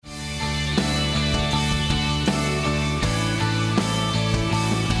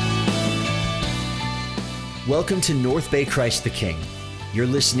Welcome to North Bay Christ the King. You're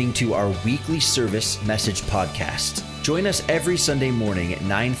listening to our weekly service message podcast. Join us every Sunday morning at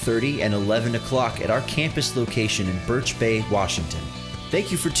 9:30 and 11 o'clock at our campus location in Birch Bay, Washington.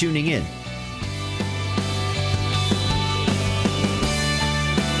 Thank you for tuning in.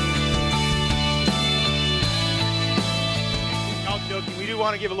 We do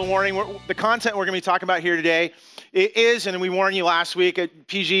want to give a little warning. The content we're going to be talking about here today is, and we warned you last week, at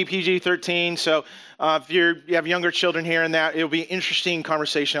PG-13. So if you have younger children here and that, it'll be an interesting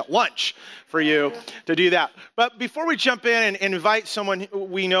conversation at lunch for you to do that. But before we jump in and invite someone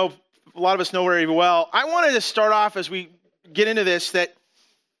we know, a lot of us know very well, I wanted to start off as we get into this that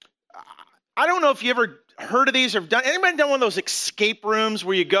I don't know if you ever heard of these or anybody done one of those escape rooms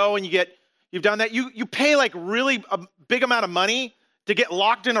where you go and you've done that? You pay like really a big amount of money to get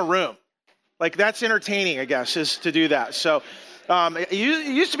locked in a room. Like that's entertaining, I guess, is to do that. So it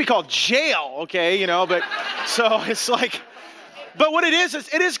used to be called jail, okay, but so it's like, but what it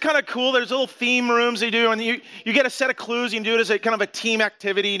is kind of cool. There's little theme rooms they do, and you get a set of clues. You can do it as a kind of a team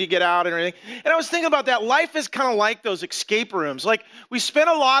activity to get out and everything. And I was thinking about that. Life is kind of like those escape rooms. Like we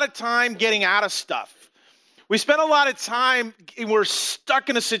spend a lot of time getting out of stuff. We spend a lot of time, we're stuck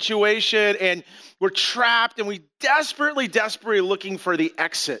in a situation and we're trapped and we desperately looking for the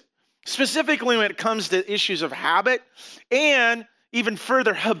exit. Specifically when it comes to issues of habit and even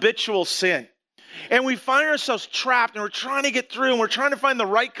further habitual sin. And we find ourselves trapped and we're trying to get through and we're trying to find the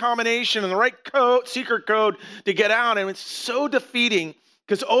right combination and the right secret code to get out. And it's so defeating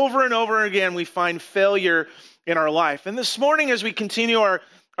because over and over again we find failure in our life. And this morning as we continue our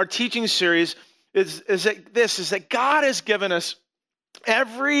teaching series, is that God has given us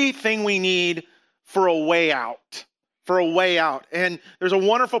everything we need for a way out. For a way out. And there's a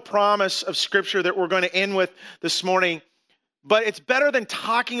wonderful promise of Scripture that we're going to end with this morning. But it's better than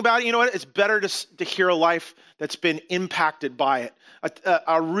talking about it. You know what? It's better to hear a life that's been impacted by it.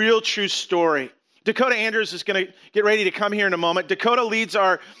 A real true story. Dakota Andrews is going to get ready to come here in a moment. Dakota leads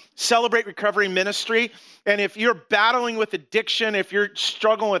our Celebrate Recovery ministry. And if you're battling with addiction, if you're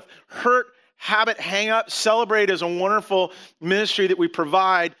struggling with hurt, habit, hang-up, Celebrate is a wonderful ministry that we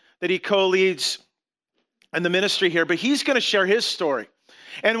provide that he co-leads in the ministry here. But he's going to share his story.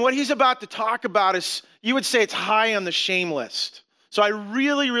 And what he's about to talk about is, you would say it's high on the shame list. So I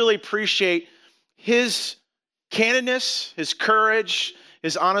really appreciate his candidness, his courage,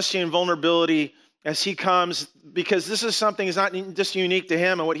 his honesty and vulnerability as he comes, because this is something that's not just unique to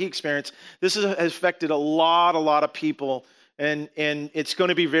him and what he experienced. This has affected a lot of people. And it's going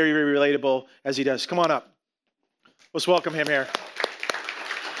to be very relatable as he does. Come on up. Let's welcome him here.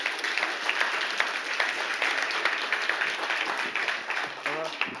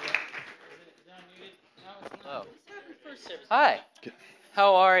 Hello. Hi.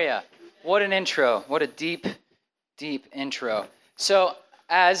 How are you? What an intro. What a deep intro. So,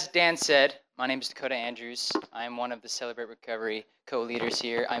 as Dan said, my name is Dakota Andrews. I'm one of the Celebrate Recovery co-leaders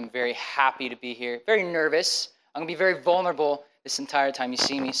here. I'm very happy to be here. Very nervous. I'm going to be very vulnerable this entire time you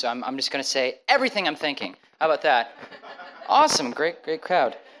see me, so I'm just going to say everything I'm thinking. How about that? Awesome. Great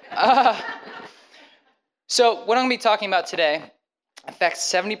crowd. So what I'm going to be talking about today affects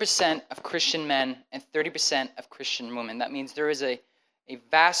 70% of Christian men and 30% of Christian women. That means there is a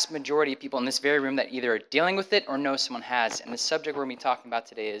vast majority of people in this very room that either are dealing with it or know someone has. And the subject we're going to be talking about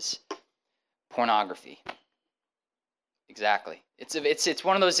today is pornography. Exactly. It's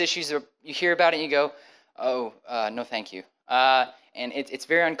one of those issues where you hear about it and you go, no, thank you. And it's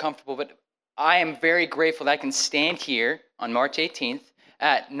very uncomfortable, but I am very grateful that I can stand here on March 18th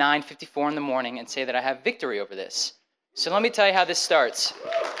at 9:54 in the morning and say that I have victory over this. So let me tell you how this starts.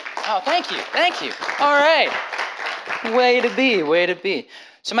 Oh, thank you. All right. Way to be.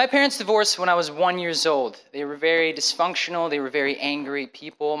 So my parents divorced when I was 1 year old. They were very dysfunctional. They were very angry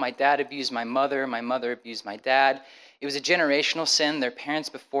people. My dad abused my mother abused my dad. It was a generational sin. Their parents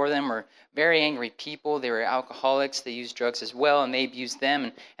before them were very angry people. They were alcoholics. They used drugs as well, and they abused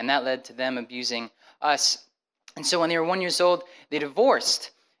them, and that led to them abusing us. And so when they were 1 year old, they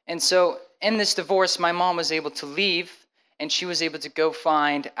divorced. And so in this divorce, my mom was able to leave, and she was able to go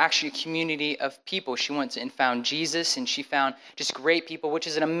find actually a community of people. She went and found Jesus, and she found just great people, which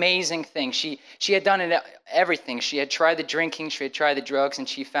is an amazing thing. She had done everything. She had tried the drinking, she had tried the drugs, and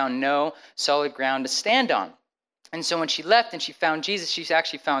she found no solid ground to stand on. And so when she left and she found Jesus, she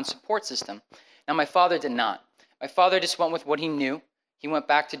actually found a support system. Now, my father did not. My father just went with what he knew. He went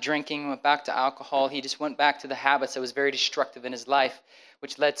back to drinking, went back to alcohol. He just went back to the habits that was very destructive in his life,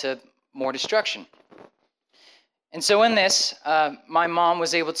 which led to more destruction. And so in this, my mom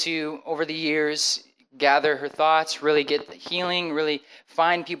was able to, over the years, gather her thoughts, really get the healing, really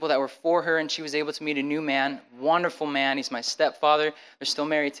find people that were for her, and she was able to meet a new man, wonderful man. He's my stepfather. They're still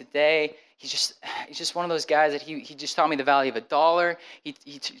married today. He's just one of those guys that he just taught me the value of a dollar. He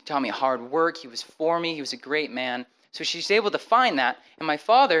taught me hard work. He was for me. He was a great man. So she's able to find that. And my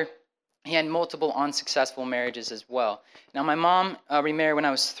father, he had multiple unsuccessful marriages as well. Now, my mom remarried when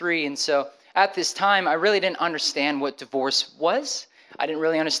I was 3, and so at this time, I really didn't understand what divorce was. I didn't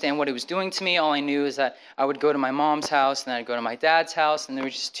really understand what it was doing to me. All I knew is that I would go to my mom's house, and then I'd go to my dad's house, and there were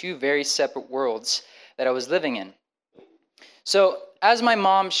just two very separate worlds that I was living in. So as my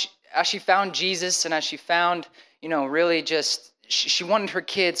mom, as she found Jesus, and as she found, really just, she wanted her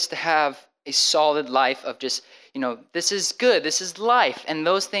kids to have a solid life of just, this is good, this is life, and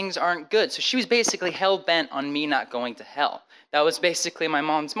those things aren't good. So she was basically hell-bent on me not going to hell. That was basically my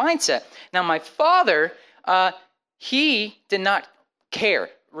mom's mindset. Now, my father, he did not care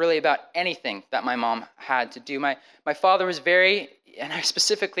really about anything that my mom had to do. My father was very, and I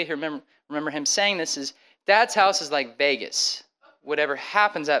specifically remember him saying this, is Dad's house is like Vegas. Whatever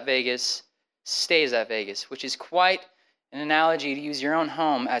happens at Vegas stays at Vegas, which is quite an analogy to use your own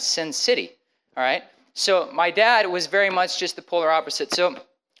home as Sin City, all right? So my dad was very much just the polar opposite. So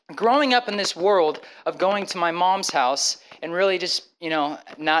growing up in this world of going to my mom's house and really just,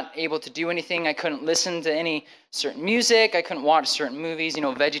 not able to do anything. I couldn't listen to any certain music. I couldn't watch certain movies,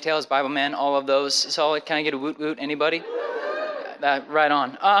 VeggieTales, Bible Man, all of those. So can I get a woot woot? Anybody? Right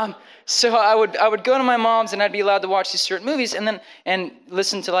on. So I would go to my mom's and I'd be allowed to watch these certain movies and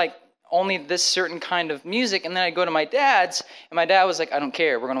listen to only this certain kind of music. And then I'd go to my dad's and my dad was like, I don't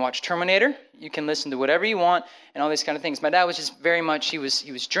care. We're going to watch Terminator. You can listen to whatever you want and all these kind of things. My dad was just very much, he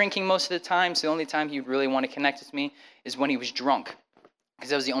was drinking most of the time. So the only time he would really want to connect with me is when he was drunk, because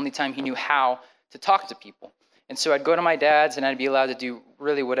that was the only time he knew how to talk to people. And so I'd go to my dad's and I'd be allowed to do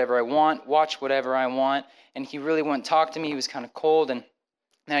really whatever I want, watch whatever I want. And he really wouldn't talk to me. He was kind of cold. And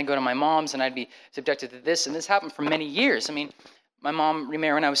then I'd go to my mom's and I'd be subjected to this. And this happened for many years. I mean, my mom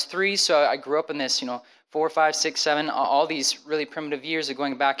remarried when I was 3, so I grew up in this, 4, 5, 6, 7, all these really primitive years of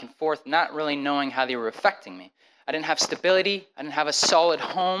going back and forth, not really knowing how they were affecting me. I didn't have stability. I didn't have a solid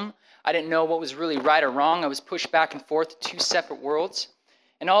home. I didn't know what was really right or wrong. I was pushed back and forth to two separate worlds.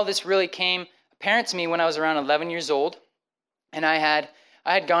 And all this really came apparent to me when I was around 11 years old. And I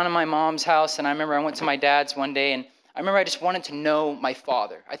had gone to my mom's house, and I remember I went to my dad's one day, and I remember I just wanted to know my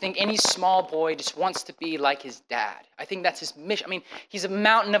father. I think any small boy just wants to be like his dad. I think that's his mission. I mean, he's a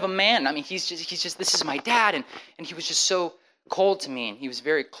mountain of a man. I mean, he's just this is my dad. And he was just so cold to me, and he was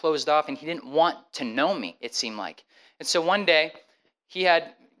very closed off, and he didn't want to know me, it seemed like. And so one day, he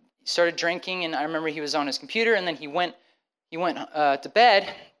started drinking, and I remember he was on his computer, and then he went to bed.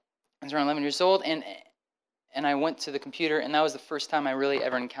 I was around 11 years old, and I went to the computer, and that was the first time I really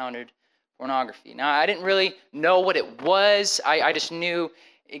ever encountered pornography. Now, I didn't really know what it was. I just knew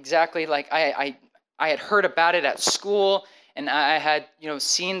exactly, I had heard about it at school, and I had,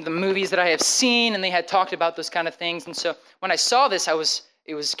 seen the movies that I have seen, and they had talked about those kind of things. And so when I saw this,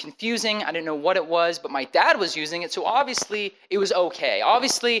 it was confusing. I didn't know what it was, but my dad was using it, so obviously it was okay.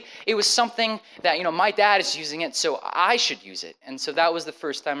 Obviously, it was something that, my dad is using it, so I should use it. And so that was the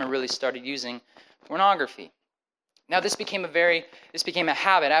first time I really started using pornography. Now, this became a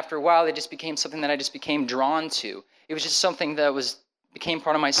habit. After a while, it just became something that I just became drawn to. It was just something that became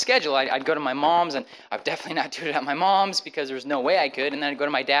part of my schedule. I'd go to my mom's, and I'd definitely not do it at my mom's because there was no way I could. And then I'd go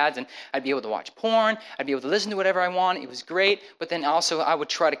to my dad's, and I'd be able to watch porn. I'd be able to listen to whatever I want. It was great. But then also I would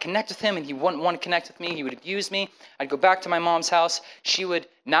try to connect with him, and he wouldn't want to connect with me. He would abuse me. I'd go back to my mom's house. She would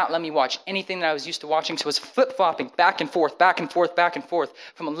not let me watch anything that I was used to watching. So it was flip-flopping back and forth, back and forth, back and forth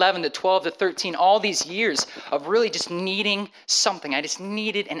from 11 to 12 to 13, all these years of really just needing something. I just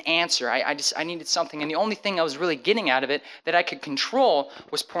needed an answer. I needed something. And the only thing I was really getting out of it that I could control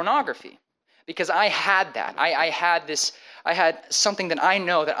was pornography, because I had that. I had something that I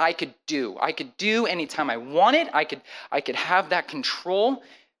know that I could do. I could do anytime I wanted. I could have that control.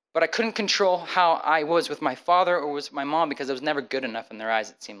 But I couldn't control how I was with my father or with my mom because I was never good enough in their eyes,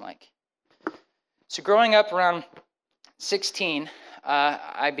 it seemed like. So growing up around 16,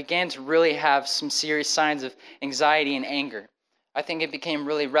 I began to really have some serious signs of anxiety and anger. I think it became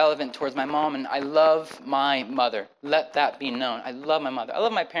really relevant towards my mom, and I love my mother. Let that be known. I love my mother. I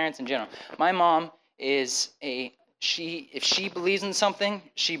love my parents in general. My mom is if she believes in something,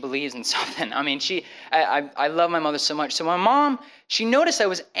 she believes in something. I mean, I love my mother so much. So my mom, she noticed I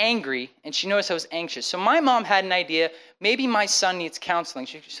was angry, and she noticed I was anxious. So my mom had an idea, maybe my son needs counseling.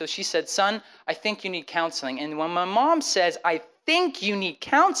 So she said, son, I think you need counseling. And when my mom says, I think you need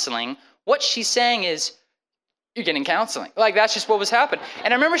counseling, what she's saying is, you're getting counseling. Like, that's just what was happening.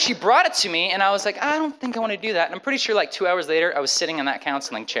 And I remember she brought it to me, and I was like, I don't think I want to do that. And I'm pretty sure like 2 hours later, I was sitting in that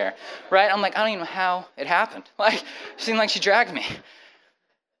counseling chair, right? I'm like, I don't even know how it happened. Like, it seemed like she dragged me.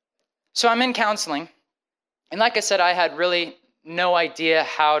 So I'm in counseling. And like I said, I had really no idea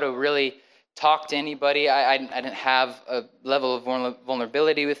how to really talk to anybody. I didn't have a level of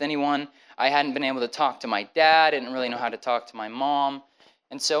vulnerability with anyone. I hadn't been able to talk to my dad. I didn't really know how to talk to my mom.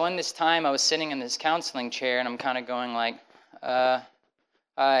 And so in this time, I was sitting in this counseling chair, and I'm kind of going like, hi,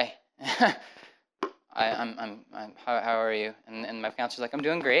 how are you? And my counselor's like, I'm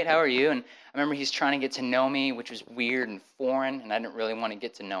doing great, how are you? And I remember he's trying to get to know me, which was weird and foreign, and I didn't really want to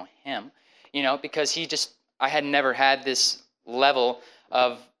get to know him, because I had never had this level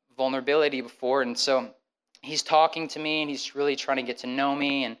of vulnerability before. And so he's talking to me, and he's really trying to get to know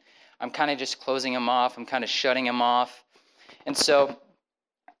me, and I'm kind of just closing him off. I'm kind of shutting him off. And so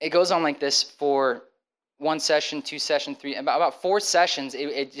it goes on like this for 1 session, 2 sessions, 3, about 4 sessions.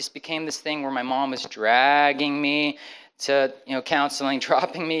 It just became this thing where my mom was dragging me to, counseling,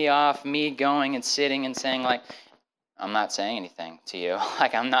 dropping me off, me going and sitting and saying like, I'm not saying anything to you.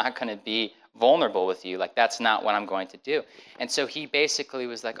 Like, I'm not going to be vulnerable with you. Like, that's not what I'm going to do. And so he basically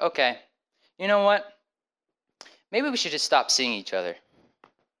was like, okay, you know what? Maybe we should just stop seeing each other.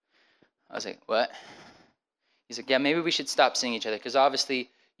 I was like, what? He's like, yeah, maybe we should stop seeing each other, because obviously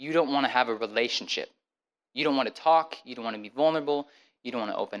you don't want to have a relationship. You don't want to talk. You don't want to be vulnerable. You don't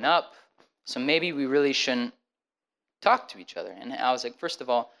want to open up. So maybe we really shouldn't talk to each other. And I was like, first of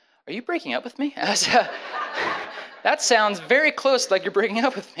all, are you breaking up with me? That sounds very close, like you're breaking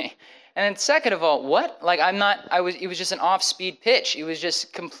up with me. And then second of all, what? Like, it was just an off-speed pitch. It was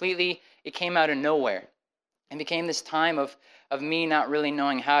just completely, it came out of nowhere. And became this time of me not really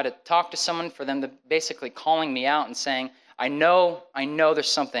knowing how to talk to someone, for them to basically calling me out and saying, I know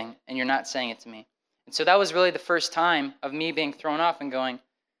there's something, and you're not saying it to me. And so that was really the first time of me being thrown off and going,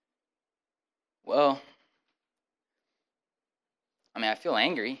 well, I feel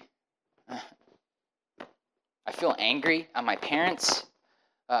angry. I feel angry at my parents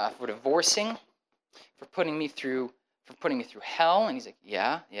for divorcing, for putting me through hell. And he's like,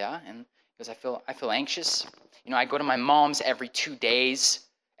 yeah. And he goes, I feel anxious. I go to my mom's every 2 days,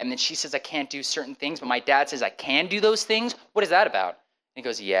 and then she says I can't do certain things, but my dad says I can do those things. What is that about? And he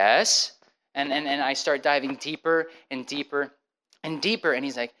goes, yes. And I start diving deeper and deeper and deeper, and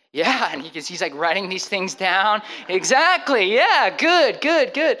he's like, yeah, and he's like writing these things down. Exactly, yeah,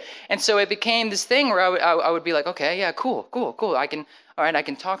 good. And so it became this thing where I would be like, okay, yeah, cool. I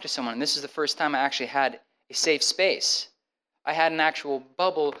can talk to someone. And this is the first time I actually had a safe space. I had an actual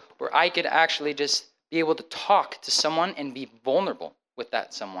bubble where I could actually just be able to talk to someone and be vulnerable with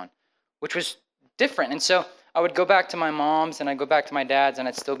that someone, which was different. And so I would go back to my mom's, and I'd go back to my dad's, and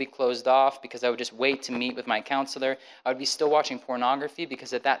I'd still be closed off because I would just wait to meet with my counselor. I would be still watching pornography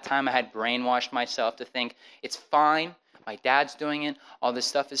because at that time I had brainwashed myself to think it's fine. My dad's doing it. All this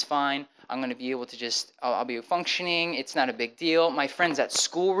stuff is fine. I'm going to be able to I'll be functioning. It's not a big deal. My friends at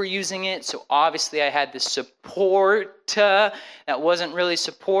school were using it, so obviously I had this support that wasn't really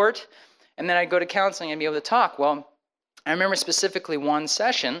support. And then I'd go to counseling and be able to talk. Well, I remember specifically one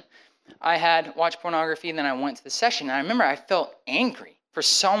session, I had watched pornography, and then I went to the session, and I remember I felt angry for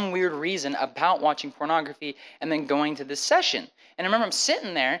some weird reason about watching pornography and then going to this session. And I remember I'm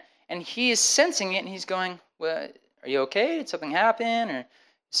sitting there, and he is sensing it, and he's going, well, are you okay? Did something happen, or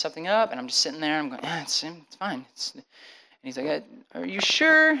something up? And I'm just sitting there, I'm going, yeah, it's fine. And he's like, are you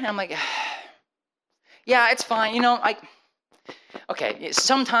sure? And I'm like, yeah, it's fine. Okay,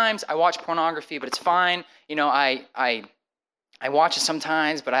 sometimes I watch pornography, but it's fine. I watch it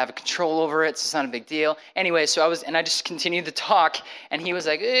sometimes, but I have control over it, so it's not a big deal. Anyway, I just continued to talk, and he was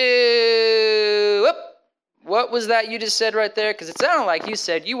like, whoop, what was that you just said right there? Because it sounded like you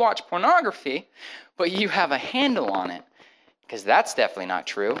said you watch pornography, but you have a handle on it, because that's definitely not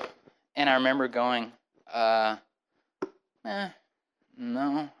true. And I remember going, no,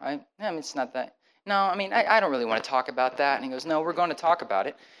 it's not that. No, I don't really want to talk about that. And he goes, no, we're going to talk about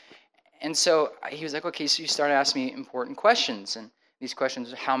it. And so he was like, okay, so you started asking me important questions. And these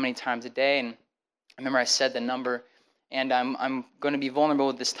questions are how many times a day? And I remember I said the number, and I'm going to be vulnerable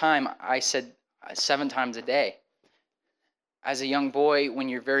at this time. I said 7 times a day. As a young boy, when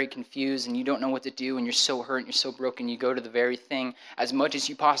you're very confused and you don't know what to do and you're so hurt and you're so broken, you go to the very thing as much as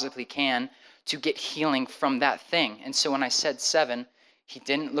you possibly can to get healing from that thing. And so when I said 7, he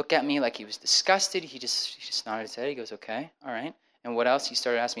didn't look at me like he was disgusted. He just nodded his head. He goes, okay, all right. And what else? He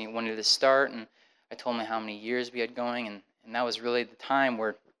started asking me when did this start, and I told him how many years we had going, and that was really the time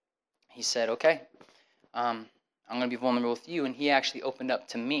where he said, okay, I'm going to be vulnerable with you, and he actually opened up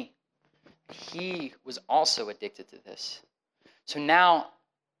to me. he was also addicted to this. So now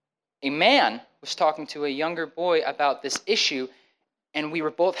a man was talking to a younger boy about this issue, and we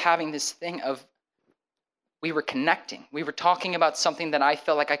were both having this thing of, we were connecting. We were talking about something that I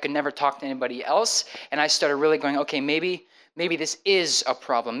felt like I could never talk to anybody else, and I started really going, okay, maybe this is a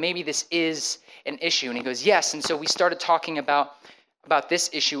problem. Maybe this is an issue. And he goes, yes. And so we started talking about this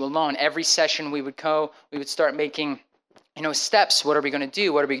issue alone. Every session we would start making steps. What are we going to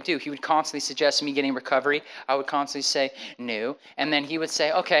do? What are we going to do? He would constantly suggest me getting recovery. I would constantly say no. And then he would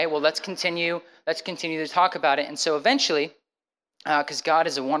say, okay, well, let's continue to talk about it. And so eventually, because God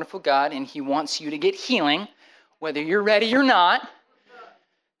is a wonderful God and he wants you to get healing, whether you're ready or not.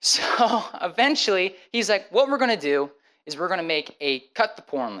 So eventually, he's like, what we're going to do is we're going to make a cut the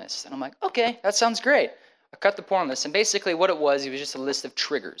porn list. And I'm like, okay, that sounds great. A cut the porn list. And basically what it was just a list of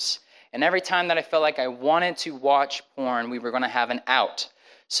triggers. And every time that I felt like I wanted to watch porn, we were going to have an out.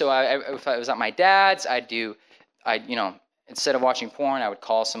 So if I was at my dad's, instead of watching porn, I would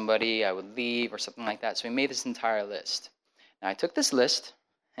call somebody, I would leave or something like that. So we made this entire list. Now I took this list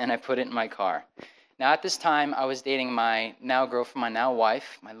and I put it in my car. Now at this time, I was dating my now girlfriend, my now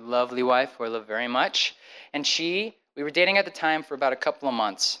wife, my lovely wife, who I love very much. And we were dating at the time for about a couple of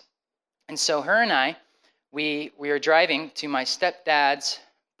months. And so her and I, we are driving to my stepdad's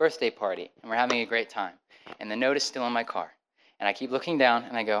birthday party, and we're having a great time. And the note is still in my car. And I keep looking down,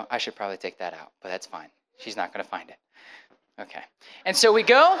 and I go, I should probably take that out, but that's fine. She's not going to find it. Okay. And so we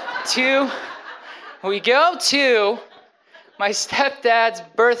go to my stepdad's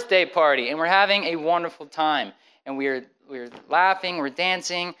birthday party, and we're having a wonderful time. And we're laughing, we're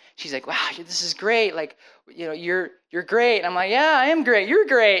dancing. She's like, wow, this is great. Like, you're great. And I'm like, yeah, I am great. You're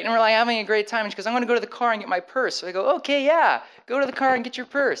great. And we're like having a great time. And she goes, I'm going to go to the car and get my purse. So I go, okay, yeah, go to the car and get your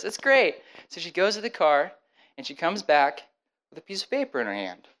purse. That's great. So she goes to the car and she comes back with a piece of paper in her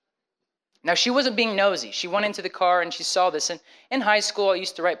hand. Now, she wasn't being nosy. She went into the car and she saw this. And in high school, I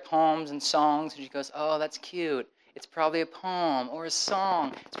used to write poems and songs. And she goes, oh, that's cute. It's probably a poem or a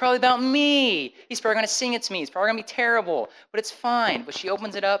song. It's probably about me. He's probably going to sing it to me. It's probably going to be terrible, but it's fine. But she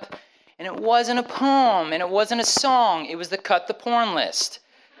opens it up, and it wasn't a poem, and it wasn't a song. It was the cut the porn list.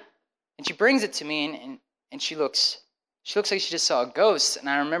 And she brings it to me, and she looks like she just saw a ghost. And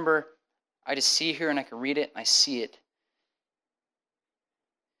I remember I just see her, and I can read it, and I see it.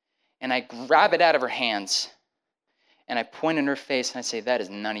 And I grab it out of her hands, and I point in her face, and I say, that is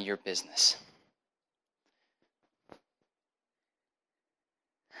none of your business.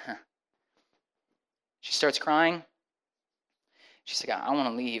 She starts crying. She's like, I want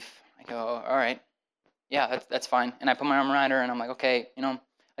to leave. I go, all right. Yeah, that's fine. And I put my arm around her, and I'm like, okay,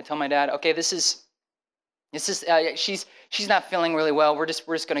 I tell my dad, okay, this is she's not feeling really well. We're just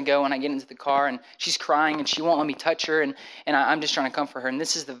going to go. And I get into the car, and she's crying, and she won't let me touch her, and I'm just trying to comfort her. And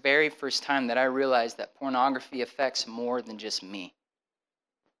this is the very first time that I realized that pornography affects more than just me.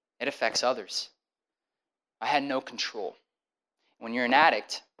 It affects others. I had no control. When you're an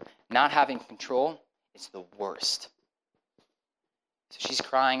addict, not having control, it's the worst. So she's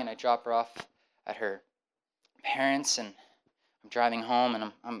crying, and I drop her off at her parents, and I'm driving home,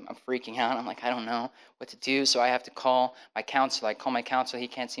 and I'm freaking out. I'm like, I don't know what to do, so I have to call my counselor. I call my counselor. He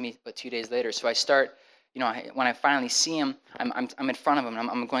can't see me but 2 days later. So I start, when I finally see him, I'm in front of him, and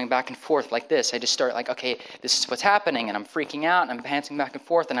I'm going back and forth like this. I just start like, okay, this is what's happening, and I'm freaking out, and I'm panting back and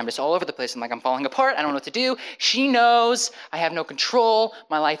forth, and I'm just all over the place. I'm like, I'm falling apart. I don't know what to do. She knows. I have no control.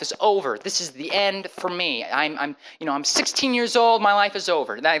 My life is over. This is the end for me. I'm 16 years old. My life is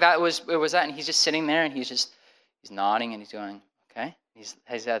over. It was that, and he's just sitting there, and he's nodding, and he's going, okay.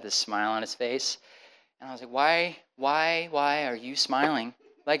 He's had this smile on his face, and I was like, why are you smiling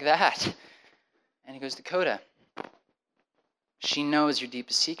like that? And he goes, Dakota, she knows your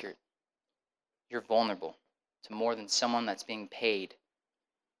deepest secret. You're vulnerable to more than someone that's being paid.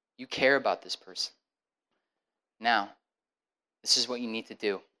 You care about this person. Now, this is what you need to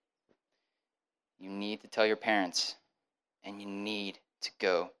do. You need to tell your parents, and you need to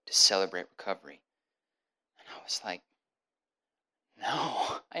go to Celebrate Recovery. And I was like,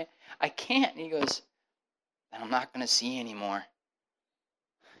 no, I can't. And he goes, then I'm not going to see you anymore.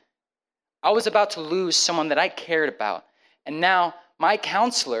 I was about to lose someone that I cared about. And now my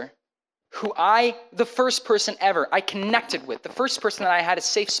counselor, the first person ever I connected with, the first person that I had a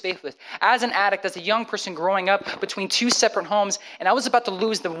safe space with, as an addict, as a young person growing up between two separate homes, and I was about to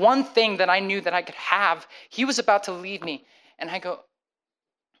lose the one thing that I knew that I could have. He was about to leave me. And I go,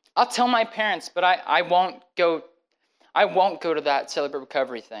 I'll tell my parents, but I won't go to that Celebrate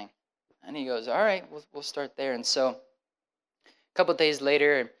Recovery thing. And he goes, all right, we'll start there. And so a couple of days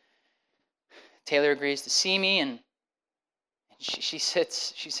later, Taylor agrees to see me, and she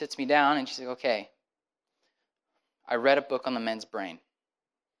sits me down and she's like, okay, I read a book on the men's brain.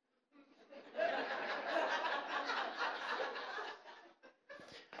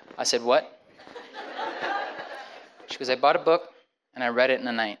 I said, what? She goes, I bought a book and I read it in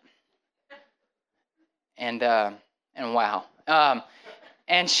a night. And wow.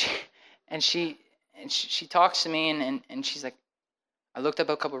 And she talks to me and she's like, I looked up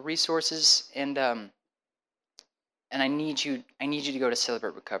a couple of resources and I need you to go to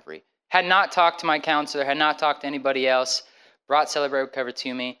Celebrate Recovery. Had not talked to my counselor, had not talked to anybody else, brought Celebrate Recovery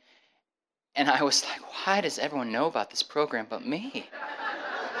to me. And I was like, why does everyone know about this program but me?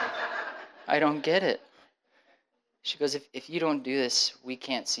 I don't get it. She goes, if you don't do this, we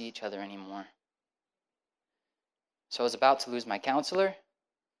can't see each other anymore. So I was about to lose my counselor. I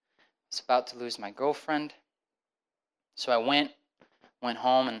was about to lose my girlfriend. So I went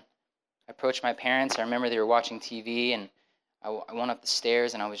home and I approached my parents. I remember they were watching TV, and I went up the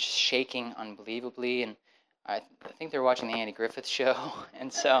stairs and I was just shaking unbelievably. And I think they were watching the Andy Griffith Show.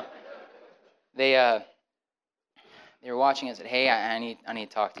 And so they were watching and said, hey, I need to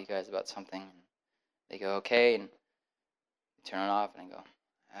talk to you guys about something. And they go, okay. And they turn it off and I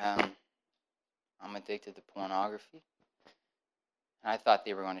go, I'm addicted to pornography. And I thought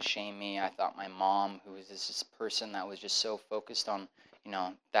they were going to shame me. I thought my mom, who was this person that was just so focused on,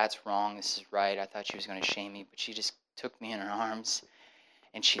 that's wrong, this is right, I thought she was going to shame me, but she just took me in her arms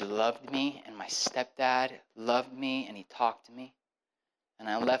and she loved me, and my stepdad loved me and he talked to me. And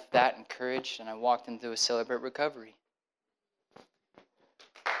I left that encouraged and I walked into a Celebrate Recovery.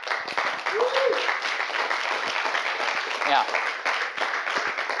 Yeah.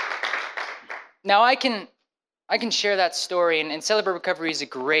 Now I can share that story, and Celebrate Recovery is a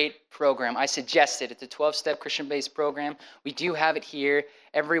great program. I suggest it. It's a 12-step Christian-based program. We do have it here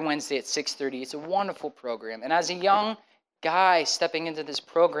every Wednesday at 6:30. It's a wonderful program. And as a young guy stepping into this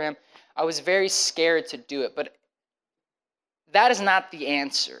program, I was very scared to do it, but that is not the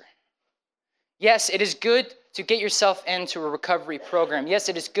answer. Yes, it is good to get yourself into a recovery program. Yes,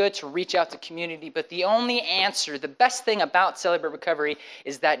 it is good to reach out to community, but the only answer, the best thing about Celebrate Recovery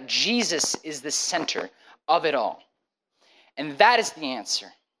is that Jesus is the center of it all. And that is the answer.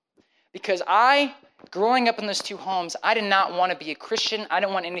 Because growing up in those two homes, I did not want to be a Christian. I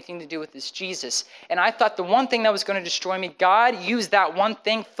didn't want anything to do with this Jesus. And I thought the one thing that was going to destroy me, God used that one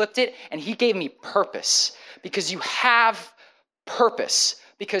thing, flipped it, and he gave me purpose. Because you have purpose.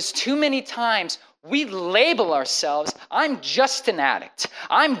 Because too many times we label ourselves, I'm just an addict.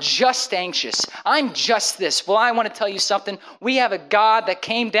 I'm just anxious. I'm just this. Well, I want to tell you something. We have a God that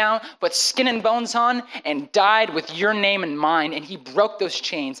came down, put skin and bones on, and died with your name in mind. And he broke those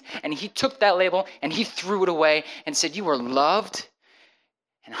chains. And he took that label and he threw it away and said, you are loved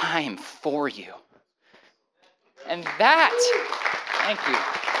and I am for you. And thank you.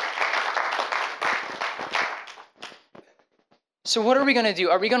 So what are we going to do?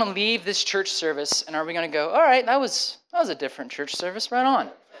 Are we going to leave this church service and are we going to go, all right, that was a different church service, right on.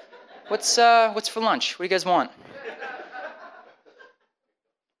 What's for lunch? What do you guys want?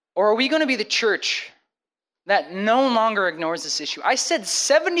 Or are we going to be the church that no longer ignores this issue? I said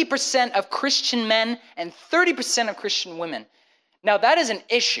 70% of Christian men and 30% of Christian women. Now that is an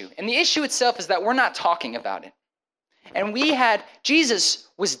issue. And the issue itself is that we're not talking about it. And Jesus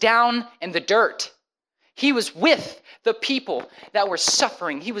was down in the dirt. He was with the people that were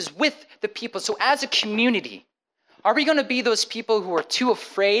suffering. He was with the people. So as a community, are we going to be those people who are too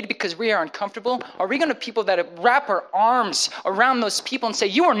afraid because we are uncomfortable? Are we going to be people that wrap our arms around those people and say,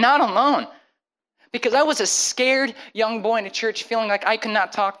 you are not alone? Because I was a scared young boy in a church feeling like I could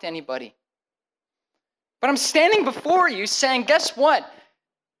not talk to anybody. But I'm standing before you saying, guess what?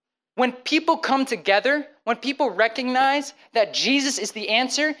 When people come together, when people recognize that Jesus is the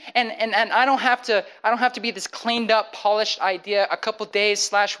answer, and I don't have to be this cleaned up, polished idea, a couple days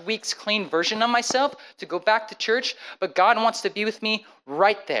 / weeks clean version of myself to go back to church, but God wants to be with me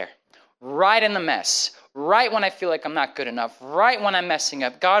right there, right in the mess, right when I feel like I'm not good enough, right when I'm messing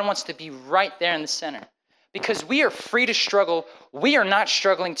up. God wants to be right there in the center. Because we are free to struggle. We are not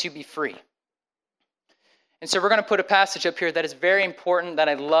struggling to be free. And so we're going to put a passage up here that is very important, that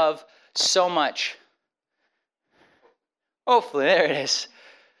I love so much. Hopefully, there it is.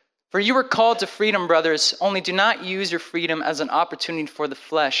 For you were called to freedom, brothers, only do not use your freedom as an opportunity for the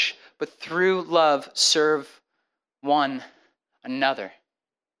flesh, but through love serve one another.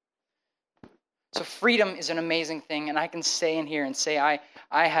 So freedom is an amazing thing, and I can stay in here and say I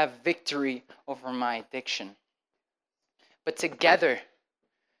have victory over my addiction. But together,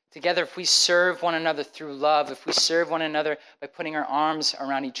 if we serve one another through love, if we serve one another by putting our arms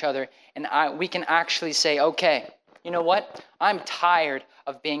around each other, and we can actually say, okay, you know what? I'm tired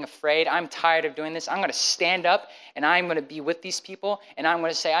of being afraid. I'm tired of doing this. I'm going to stand up and I'm going to be with these people. And I'm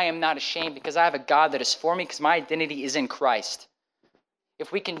going to say, I am not ashamed because I have a God that is for me because my identity is in Christ.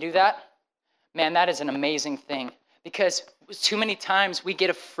 If we can do that, man, that is an amazing thing. Because too many times we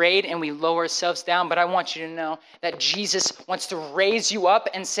get afraid and we lower ourselves down. But I want you to know that Jesus wants to raise you up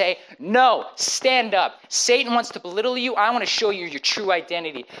and say, no, stand up. Satan wants to belittle you. I want to show you your true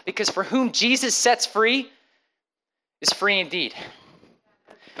identity. Because for whom Jesus sets free is free indeed.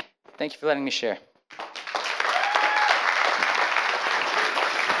 Thank you for letting me share.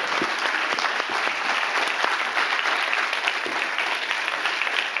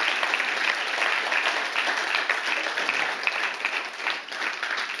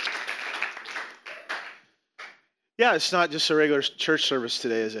 Yeah, it's not just a regular church service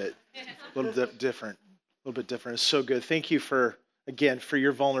today, is it? A little bit different. A little bit different. It's so good. Thank you for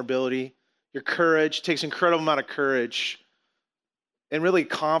your vulnerability, your courage. It takes an incredible amount of courage and really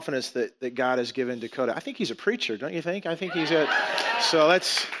confidence that God has given Dakota. I think he's a preacher, don't you think? I think he's a... So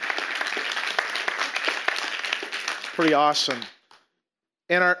that's pretty awesome.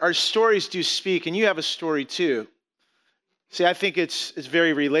 And our stories do speak, and you have a story too. See, I think it's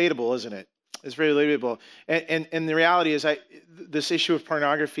very relatable, isn't it? It's very relatable. And the reality is this issue of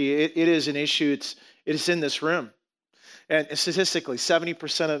pornography, it is an issue. It is in this room. And statistically,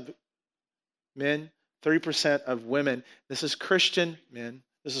 70% of men, 30% of women, this is Christian men,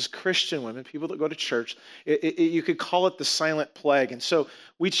 this is Christian women, people that go to church. You could call it the silent plague. And so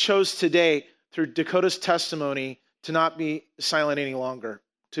we chose today, through Dakota's testimony, to not be silent any longer,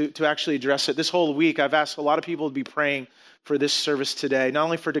 to actually address it. This whole week, I've asked a lot of people to be praying for this service today, not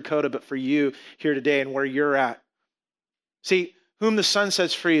only for Dakota, but for you here today and where you're at. See, whom the Son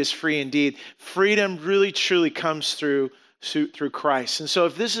sets free is free indeed. Freedom really, truly comes through Christ. And so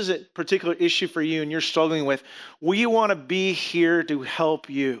if this is a particular issue for you and you're struggling with, we want to be here to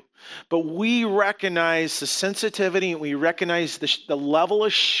help you. But we recognize the sensitivity and we recognize the level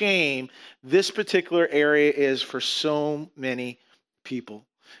of shame this particular area is for so many people.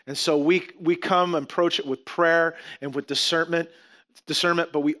 And so we come and approach it with prayer and with discernment,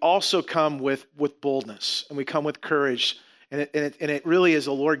 but we also come with boldness and we come with courage. And it really is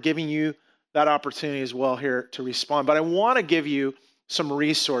the Lord giving you that opportunity as well here to respond. But I want to give you some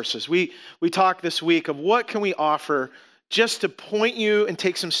resources. We talked this week of what can we offer just to point you and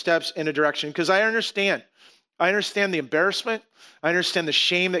take some steps in a direction. Because I understand the embarrassment. I understand the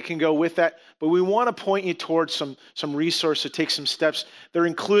shame that can go with that. But we want to point you towards some resources to take some steps. They're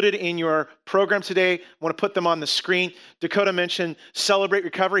included in your program today. I want to put them on the screen. Dakota mentioned Celebrate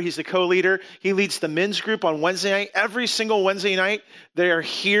Recovery. He's the co-leader. He leads the men's group on Wednesday night. Every single Wednesday night, they are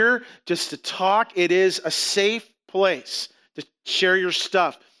here just to talk. It is a safe place to share your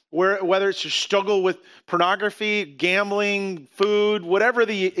stuff. Whether it's your struggle with pornography, gambling, food, whatever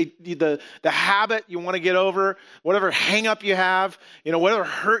the habit you want to get over, whatever hang up you have, whatever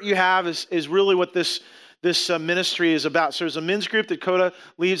hurt you have is really what this ministry is about. So there's a men's group that Dakota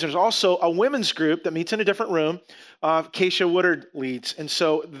leads. There's also a women's group that meets in a different room. Keisha Woodard leads. And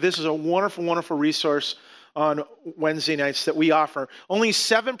so this is a wonderful, wonderful resource on Wednesday nights that we offer. Only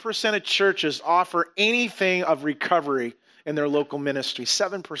 7% of churches offer anything of recovery in their local ministry.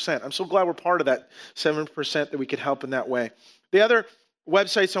 7%. I'm so glad we're part of that 7% that we could help in that way. The other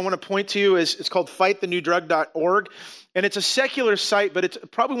websites I want to point to you it's called fightthenewdrug.org. And it's a secular site, but it's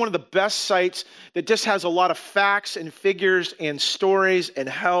probably one of the best sites that just has a lot of facts and figures and stories and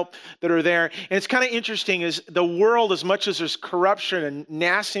help that are there. And it's kind of interesting is the world, as much as there's corruption and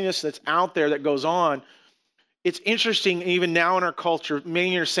nastiness that's out there that goes on, it's interesting even now in our culture,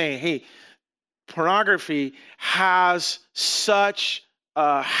 many are saying, hey, pornography has such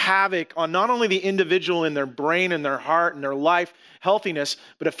havoc on not only the individual in their brain and their heart and their life healthiness,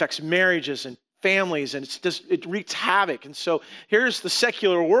 but affects marriages and families, and it wreaks havoc. And so here's the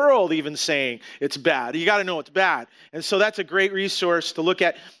secular world even saying it's bad. You got to know it's bad. And so that's a great resource to look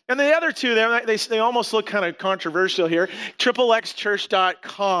at. And the other two, they almost look kind of controversial here.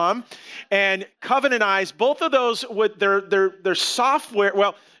 XXXchurch.com and Covenant Eyes, both of those with their software.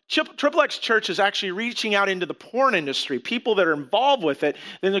 Well, XXX Church is actually reaching out into the porn industry, people that are involved with it,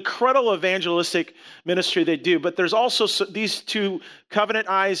 an incredible evangelistic ministry they do. But there's also these two, Covenant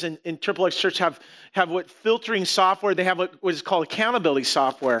Eyes and XXX Church, have what filtering software. They have what is called accountability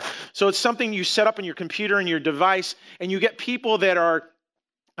software. So it's something you set up on your computer and your device, and you get people that are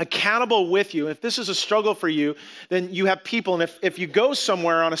accountable with you. If this is a struggle for you, then you have people. And if you go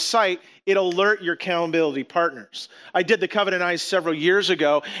somewhere on a site, it'll alert your accountability partners. I did the Covenant Eyes several years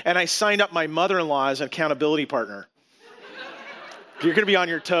ago, and I signed up my mother-in-law as an accountability partner. You're going to be on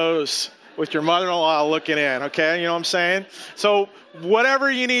your toes with your mother-in-law looking in, okay? You know what I'm saying? So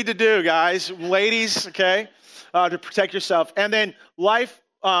whatever you need to do, guys, ladies, okay, to protect yourself. And then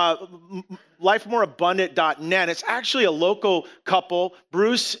lifemoreabundant.net. It's actually a local couple,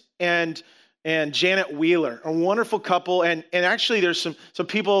 Bruce and Janet Wheeler, a wonderful couple. And actually there's some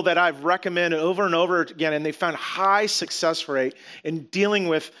people that I've recommended over and over again, and they found high success rate in dealing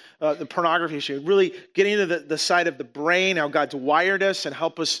with the pornography issue, really getting into the side of the brain, how God's wired us and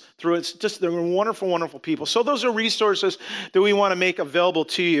help us through it. It's just, they're wonderful, wonderful people. So those are resources that we want to make available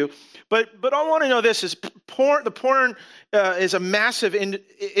to you. But I want to know this is porn. The porn is a massive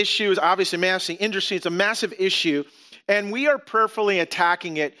issue. Is obviously massive industry. It's a massive issue, and we are prayerfully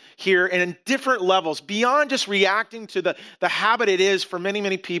attacking it here and in different levels beyond just reacting to the habit it is for many,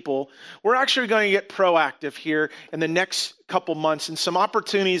 many people. We're actually going to get proactive here in the next couple months, and some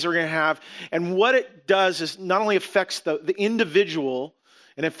opportunities we're going to have. And what it does is not only affects the individual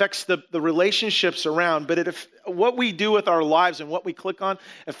and affects the relationships around, but what we do with our lives and what we click on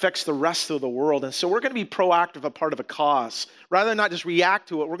affects the rest of the world. And so we're going to be proactive, a part of a cause. Rather than not just react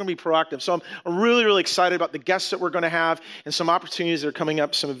to it, we're going to be proactive. So I'm really, really excited about the guests that we're going to have and some opportunities that are coming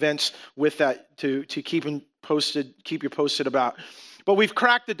up, some events with that to keep you posted about. But we've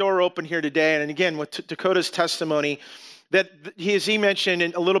cracked the door open here today. And again, with Dakota's testimony, that as he mentioned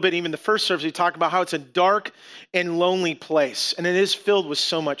in a little bit, even the first service, he talked about how it's a dark and lonely place, and it is filled with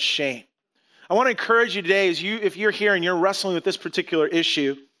so much shame. I want to encourage you today, if you're here and you're wrestling with this particular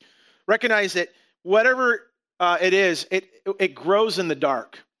issue, recognize that whatever it is, it grows in the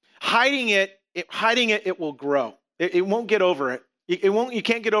dark. Hiding it will grow. It won't get over it. You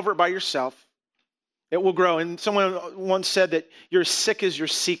can't get over it by yourself. It will grow. And someone once said that you're sick as your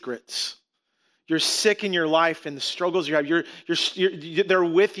secrets. You're sick in your life and the struggles you have. They're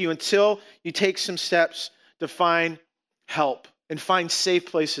with you until you take some steps to find help and find safe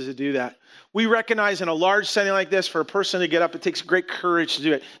places to do that. We recognize in a large setting like this, for a person to get up, it takes great courage to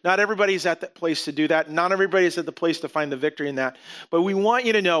do it. Not everybody's at that place to do that. Not everybody's at the place to find the victory in that. But we want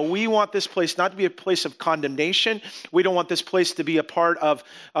you to know, we want this place not to be a place of condemnation. We don't want this place to be a part of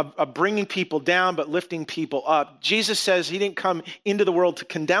bringing people down, but lifting people up. Jesus says he didn't come into the world to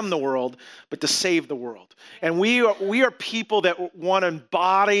condemn the world, but to save the world. And we are people that want to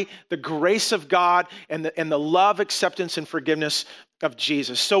embody the grace of God and the love, acceptance, and forgiveness of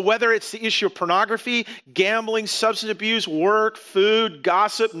Jesus. So whether it's the issue of pornography, gambling, substance abuse, work, food,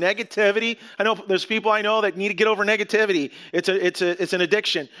 gossip, negativity. I know there's people I know that need to get over negativity. It's an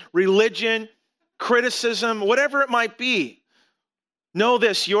addiction. Religion, criticism, whatever it might be. Know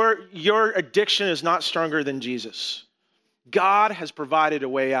this, your addiction is not stronger than Jesus. God has provided a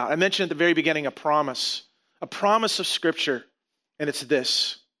way out. I mentioned at the very beginning a promise of Scripture, and it's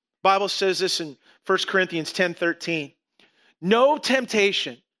this. The Bible says this in 1 Corinthians 10:13. No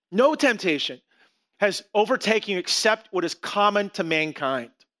temptation has overtaken you except what is common to mankind.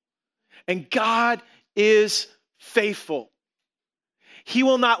 And God is faithful. He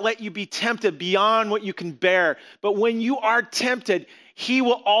will not let you be tempted beyond what you can bear. But when you are tempted, he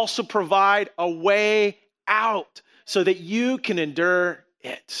will also provide a way out so that you can endure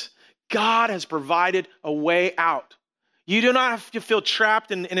it. God has provided a way out. You do not have to feel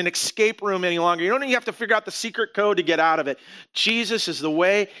trapped in an escape room any longer. You don't even have to figure out the secret code to get out of it. Jesus is the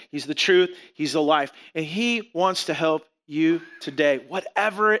way, he's the truth, he's the life. And he wants to help you today,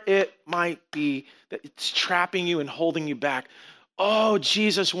 whatever it might be that it's trapping you and holding you back. Oh,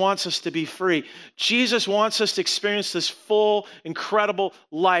 Jesus wants us to be free. Jesus wants us to experience this full, incredible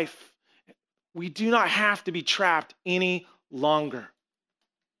life. We do not have to be trapped any longer.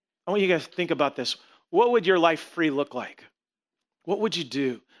 I want you guys to think about this. What would your life free look like? What would you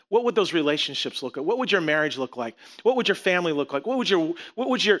do? What would those relationships look like? What would your marriage look like? What would your family look like? What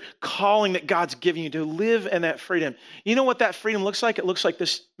would your calling that God's giving you to live in that freedom? You know what that freedom looks like? It looks like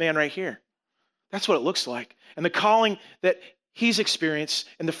this man right here. That's what it looks like. And the calling that he's experienced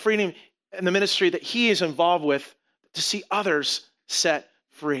and the freedom and the ministry that he is involved with to see others set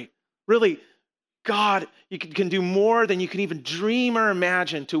free. Really, God, you can do more than you can even dream or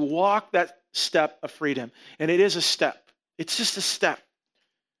imagine to walk that step of freedom. And it is a step. It's just a step.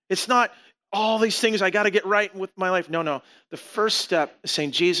 It's not all these things I got to get right with my life. No. The first step is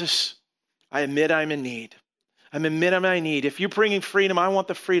saying, Jesus, I admit I'm in need. I admit I'm in need. If you're bringing freedom, I want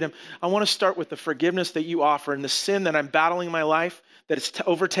the freedom. I want to start with the forgiveness that you offer and the sin that I'm battling in my life, that it's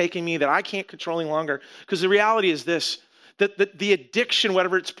overtaking me, that I can't control any longer. Because the reality is this, that the addiction,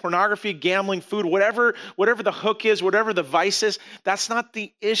 whatever it's pornography, gambling, food, whatever the hook is, whatever the vice is, that's not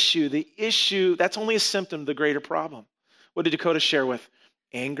the issue. The issue, that's only a symptom of the greater problem. What did Dakota share with?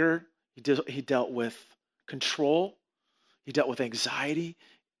 Anger. He dealt with control. He dealt with anxiety.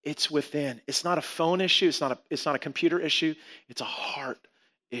 It's within. It's not a phone issue. It's not a computer issue. It's a heart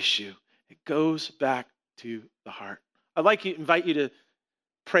issue. It goes back to the heart. I'd like to invite you to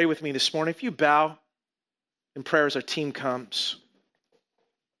pray with me this morning. If you bow in prayer as our team comes.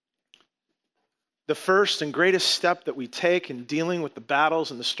 The first and greatest step that we take in dealing with the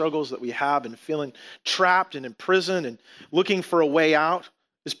battles and the struggles that we have and feeling trapped and imprisoned and looking for a way out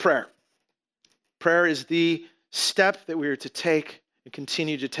is prayer. Prayer is the step that we are to take and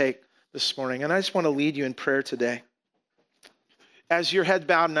continue to take this morning. And I just want to lead you in prayer today. As your head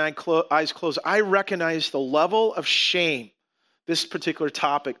bowed and eyes closed, I recognize the level of shame, this particular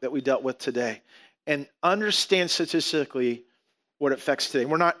topic that we dealt with today, and understand statistically what it affects today.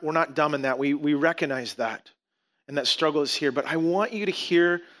 We're not dumb in that. We recognize that, and that struggle is here. But I want you to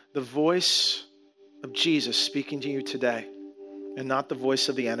hear the voice of Jesus speaking to you today, and not the voice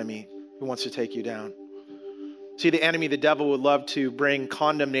of the enemy who wants to take you down. See, the enemy, the devil, would love to bring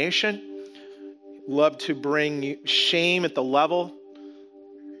condemnation, love to bring shame at the level.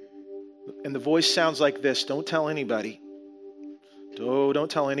 And the voice sounds like this: don't tell anybody. Oh, don't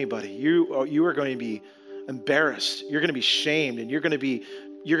tell anybody. You are going to be embarrassed. You're going to be shamed, and you're going to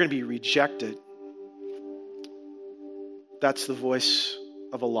be rejected. That's the voice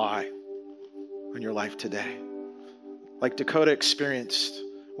of a lie in your life today. Like Dakota experienced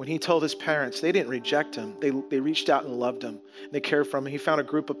when he told his parents, they didn't reject him. They reached out and loved him. They cared for him. He found a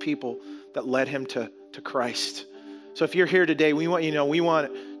group of people that led him to Christ. So if you're here today, we want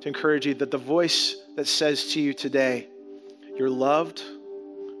to encourage you that the voice that says to you today, you're loved,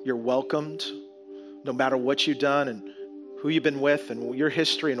 you're welcomed, no matter what you've done and who you've been with and your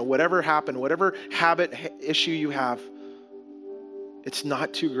history and whatever happened, whatever habit, issue you have, it's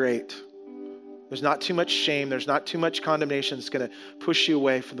not too great. There's not too much shame. There's not too much condemnation that's going to push you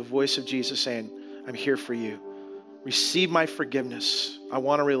away from the voice of Jesus saying, I'm here for you. Receive my forgiveness. I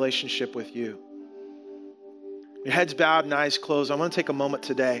want a relationship with you. Your head's bowed and eyes closed. I want to take a moment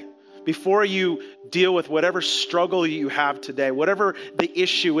today. Before you deal with whatever struggle you have today, whatever the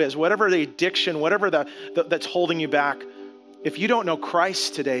issue is, whatever the addiction, whatever that's holding you back, if you don't know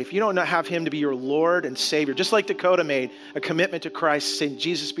Christ today, if you don't have him to be your Lord and Savior, just like Dakota made a commitment to Christ, saying,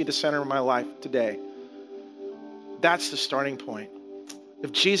 Jesus be the center of my life today, that's the starting point.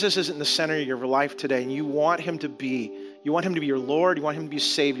 If Jesus isn't the center of your life today and you want him to be your Lord, you want him to be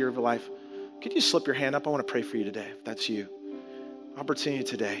Savior of your life, could you slip your hand up? I want to pray for you today, if that's you. Opportunity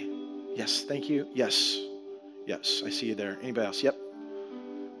today. Yes, thank you. Yes, I see you there. Anybody else? Yep.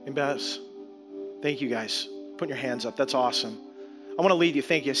 Anybody else? Thank you, guys. Putting your hands up. That's awesome. I want to lead you.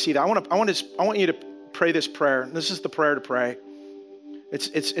 Thank you. See that? I want you to pray this prayer. This is the prayer to pray.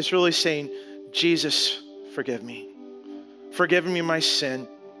 It's really saying, Jesus, forgive me. Forgive me my sin.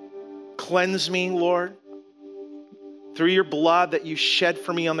 Cleanse me, Lord, through your blood that you shed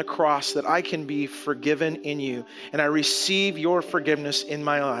for me on the cross, that I can be forgiven in you. And I receive your forgiveness in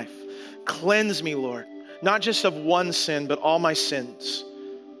my life. Cleanse me, Lord, not just of one sin, but all my sins.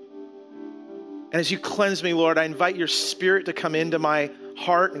 And as you cleanse me, Lord, I invite your Spirit to come into my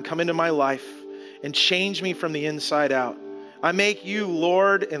heart and come into my life and change me from the inside out. I make you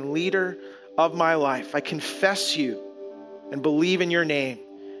Lord and leader of my life. I confess you and believe in your name.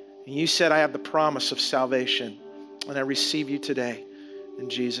 And you said I have the promise of salvation. And I receive you today in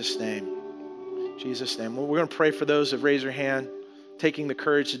Jesus' name. Jesus' name. Well, we're going to pray for those that raise their hand, taking the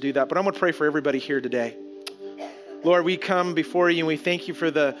courage to do that. But I'm going to pray for everybody here today. Lord, we come before you and we thank you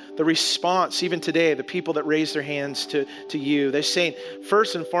for the response, even today, the people that raise their hands to you. They're saying,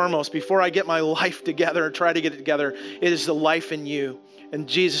 first and foremost, before I get my life together or try to get it together, it is the life in you. And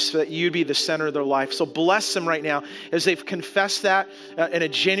Jesus, that you'd be the center of their life. So bless them right now as they've confessed that in a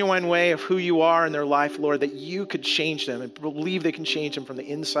genuine way of who you are in their life, Lord, that you could change them and believe they can change them from the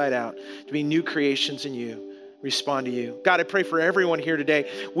inside out to be new creations in you. Respond to you. God, I pray for everyone here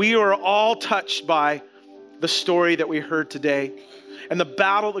today. We are all touched by the story that we heard today and the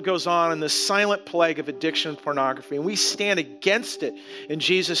battle that goes on in the silent plague of addiction and pornography. And we stand against it in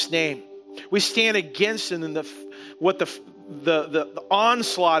Jesus' name. We stand against it in the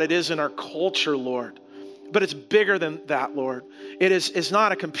onslaught it is in our culture, Lord. But it's bigger than that, Lord. It's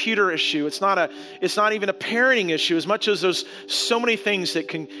not a computer issue. It's not even a parenting issue, as much as there's so many things that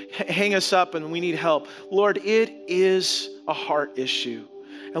can hang us up and we need help. Lord, it is a heart issue.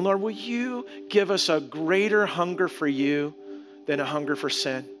 And Lord, will you give us a greater hunger for you than a hunger for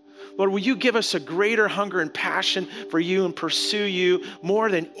sin? Lord, will you give us a greater hunger and passion for you and pursue you more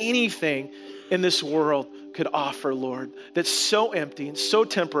than anything in this world could offer, Lord, that's so empty and so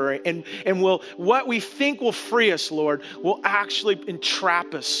temporary and will what we think will free us, Lord, will actually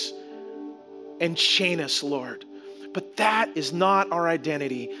entrap us and chain us, Lord. But that is not our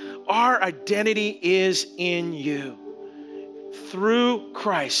identity. Our identity is in you. Through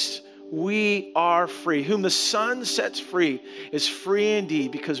Christ, we are free. Whom the Son sets free is free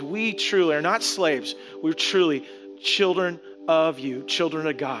indeed, because we truly are not slaves. We're truly children of you, children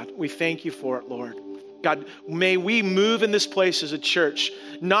of God. We thank you for it, Lord. God, may we move in this place as a church,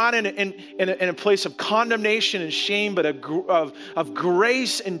 not in a place of condemnation and shame, but of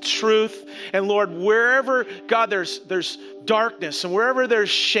grace and truth. And Lord, wherever, God, there's darkness and wherever there's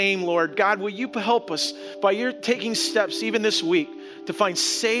shame, Lord, God, will you help us by your taking steps even this week to find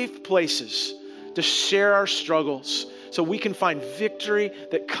safe places to share our struggles so we can find victory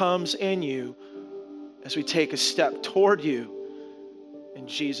that comes in you as we take a step toward you. In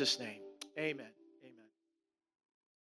Jesus' name.